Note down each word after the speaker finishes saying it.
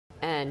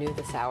And new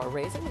this hour,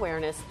 raising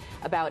awareness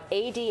about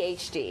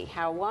ADHD,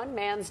 how one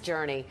man's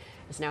journey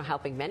is now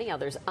helping many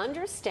others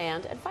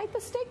understand and fight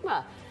the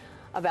stigma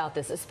about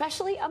this,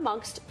 especially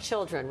amongst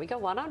children. We go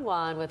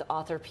one-on-one with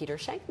author Peter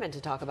Shankman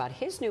to talk about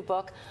his new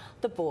book,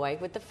 The Boy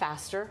with the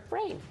Faster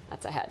Brain.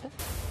 That's ahead.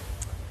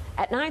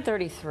 At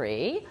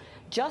 9:33,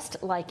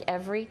 just like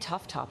every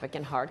tough topic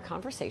and hard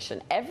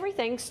conversation,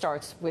 everything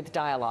starts with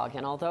dialogue.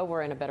 And although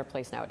we're in a better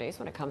place nowadays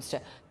when it comes to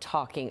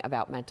talking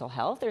about mental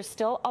health, there's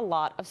still a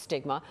lot of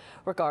stigma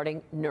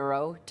regarding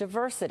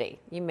neurodiversity.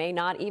 You may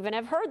not even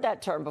have heard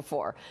that term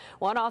before.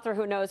 One author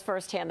who knows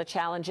firsthand the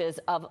challenges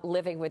of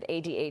living with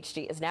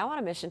ADHD is now on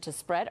a mission to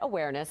spread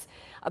awareness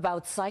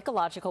about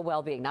psychological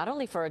well-being, not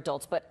only for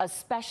adults, but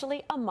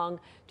especially among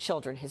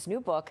children. His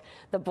new book,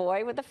 The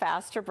Boy with the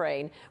Faster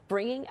Brain,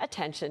 bringing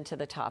attention to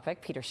the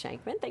topic. Peter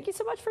Shankman, thank you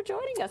so much for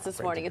joining us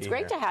this morning. It's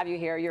great to have you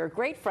here. You're a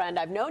great friend.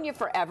 I've known you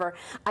forever.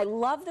 I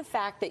love the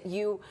fact that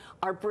you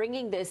are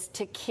bringing this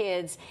to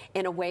kids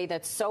in a way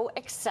that's so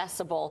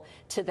accessible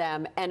to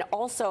them, and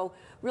also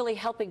really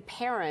helping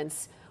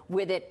parents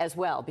with it as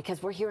well,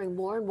 because we're hearing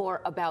more and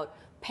more about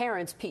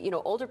parents,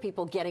 older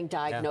people getting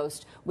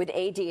diagnosed with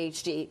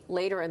ADHD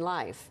later in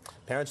life.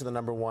 Parents are the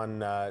number one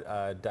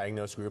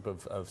diagnosed group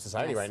of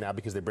society right now,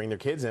 because they bring their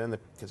kids in and the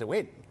kids say,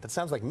 wait, that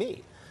sounds like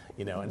me.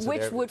 And so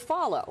which would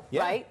follow,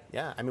 right?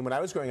 Yeah. I mean, when I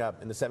was growing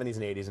up in the 70s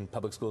and 80s in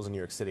public schools in New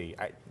York City,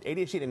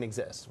 ADHD didn't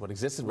exist. What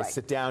existed was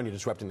sit down, you're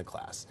disrupting the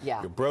class. Yeah.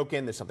 You're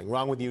broken, there's something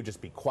wrong with you,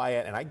 just be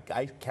quiet. And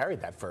I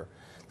carried that for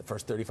the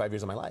first 35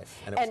 years of my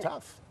life, and it was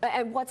tough.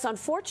 And what's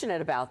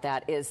unfortunate about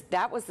that is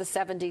that was the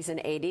 70s and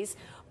 80s,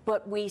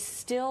 but we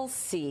still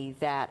see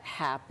that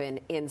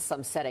happen in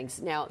some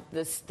settings. Now,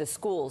 the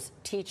schools,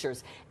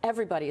 teachers,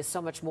 everybody is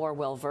so much more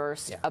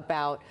well-versed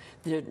about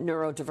the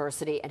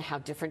neurodiversity and how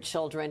different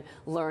children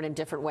learn in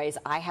different ways.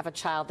 I have a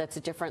child that's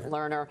a different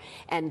learner,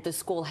 and the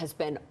school has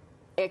been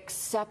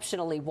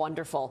exceptionally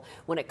wonderful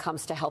when it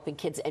comes to helping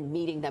kids and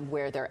meeting them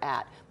where they're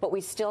at. But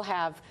we still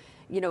have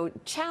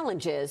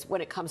challenges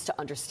when it comes to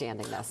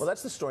understanding this. Well,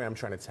 that's the story I'm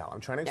trying to tell. I'm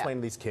trying to explain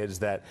to these kids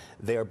that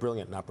they are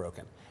brilliant, not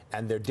broken.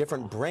 And their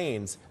different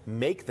brains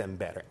make them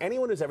better.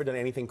 Anyone who's ever done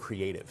anything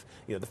creative,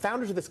 the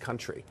founders of this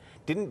country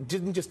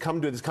didn't just come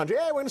to this country,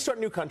 hey, we're going to start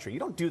a new country. You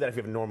don't do that if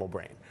you have a normal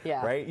brain,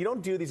 right? You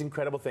don't do these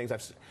incredible things.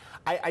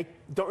 I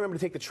don't remember to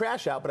take the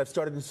trash out, but I've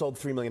started and sold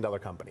 $3 million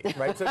companies,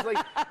 right? So it's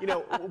like,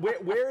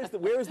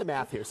 where is the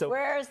math here? So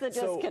where is the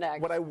disconnect?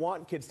 So what I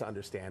want kids to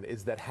understand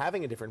is that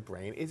having a different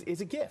brain is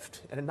a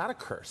gift and not a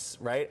curse,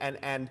 right?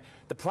 And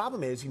the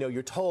problem is,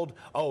 you're told,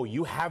 oh,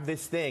 you have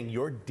this thing,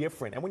 you're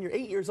different. And when you're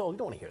 8 years old, you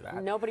don't want to hear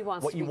that. Nobody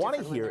wants what to be you want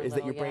to different hear is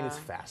that your brain is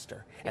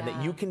faster and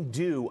that you can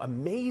do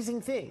amazing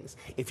things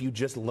if you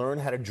just learn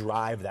how to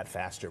drive that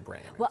faster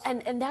brain. Well,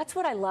 and that's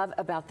what I love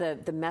about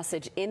the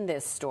message in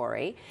this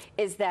story,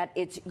 is that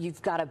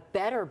you've got a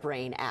better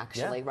brain,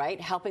 actually, right?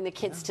 Helping the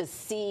kids to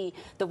see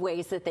the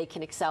ways that they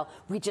can excel.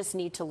 We just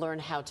need to learn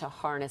how to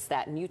harness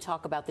that. And you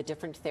talk about the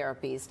different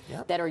therapies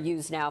that are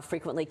used now.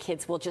 Frequently,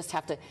 kids will just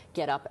have to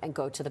get up and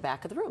go to the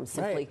back of the room,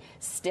 simply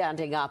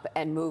standing up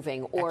and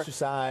moving, or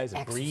exercise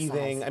and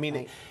breathing. I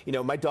mean,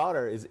 my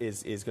daughter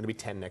is going to be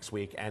 10 next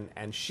week,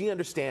 and she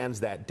understands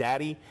that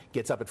daddy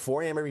gets up at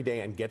 4 a.m. every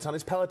day and gets on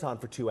his Peloton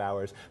for 2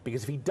 hours,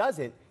 because if he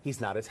doesn't,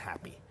 he's not as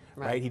happy.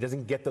 Right? He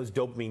doesn't get those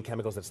dopamine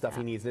chemicals, that stuff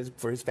he needs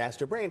for his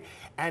faster brain.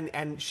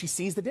 And she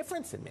sees the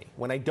difference in me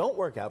when I don't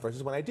work out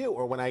versus when I do,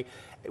 or when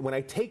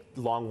I take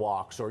long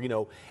walks, or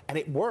and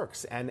it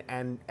works.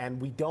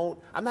 And we don't.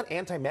 I'm not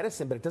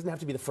anti-medicine, but it doesn't have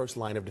to be the first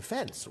line of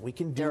defense. We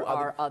can do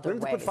other we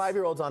don't have to put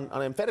 5-year-olds on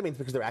amphetamines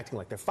because they're acting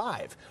like they're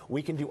 5.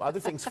 We can do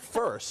other things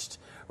first,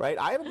 right?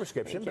 I have a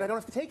prescription, but I don't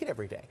have to take it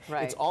every day.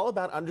 Right. It's all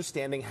about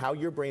understanding how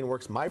your brain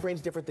works. My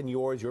brain's different than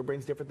yours. Your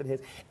brain's different than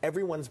his.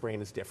 Everyone's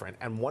brain is different.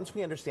 And once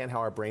we understand how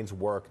our brains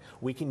work,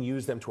 we can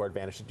use them to our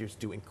advantage to just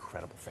do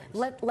incredible things.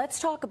 Let's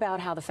talk about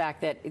how the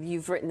fact that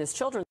you've written this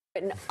children's,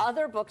 written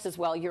other books as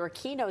well. You're a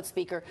keynote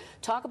speaker.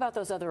 Talk about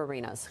those other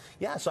arenas.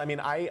 Yeah, so I mean,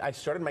 I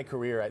started my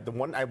career, I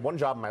had one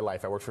job in my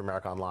life. I worked for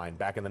America Online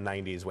back in the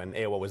 90s when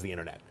AOL was the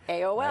internet.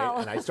 AOL.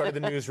 Right? And I started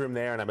the newsroom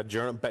there, and I'm a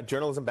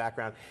journalism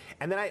background.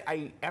 And then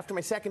I after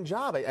my second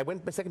job,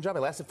 I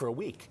lasted for a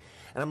week.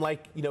 And I'm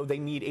like, they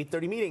need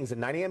 8:30 meetings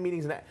and 9 a.m.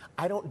 meetings, and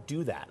I don't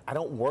do that. I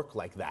don't work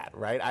like that,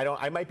 right?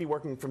 I might be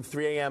working from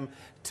 3 a.m.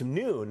 to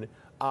noon,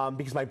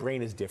 because my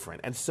brain is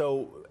different. And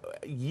so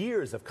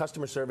years of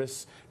customer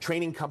service,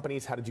 training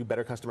companies how to do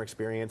better customer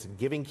experience, and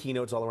giving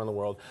keynotes all around the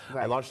world.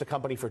 Right. I launched a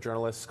company for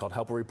journalists called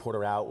Help a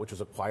Reporter Out, which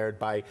was acquired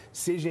by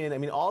Cision. I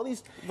mean, all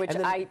these...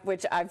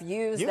 Which I've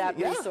used that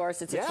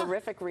resource. It's a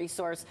terrific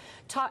resource.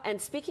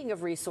 And speaking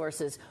of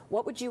resources,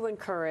 what would you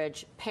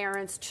encourage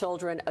parents,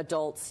 children,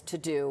 adults to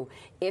do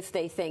if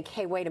they think,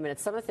 hey, wait a minute,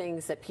 some of the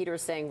things that Peter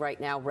is saying right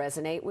now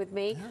resonate with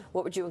me?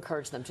 What would you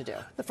encourage them to do?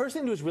 The first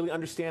thing to do is really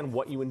understand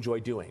what you enjoy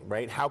doing,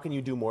 right? how can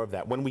you do more of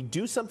that? When we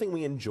do something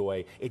we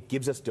enjoy, it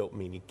gives us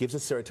dopamine, it gives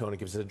us serotonin, it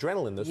gives us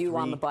adrenaline. Those you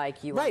on the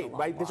bike, you right, on the long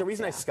right. There's a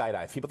reason I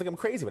skydive. People think I'm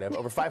crazy, but I have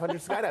over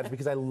 500 skydives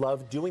because I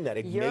love doing that.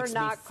 It makes me focus.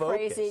 You're not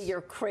crazy.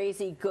 You're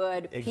crazy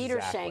good. Exactly. Peter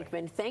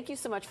Shankman, thank you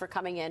so much for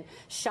coming in,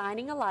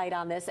 shining a light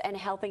on this, and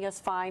helping us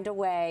find a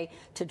way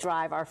to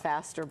drive our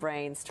faster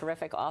brains.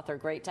 Terrific author.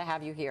 Great to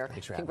have you here.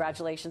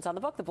 Congratulations on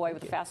the book. The Boy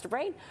with the Faster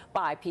Brain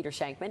by Peter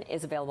Shankman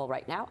is available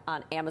right now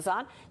on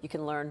Amazon. You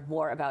can learn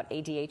more about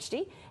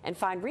ADHD and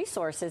find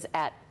resources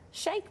at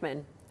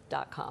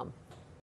shankman.com.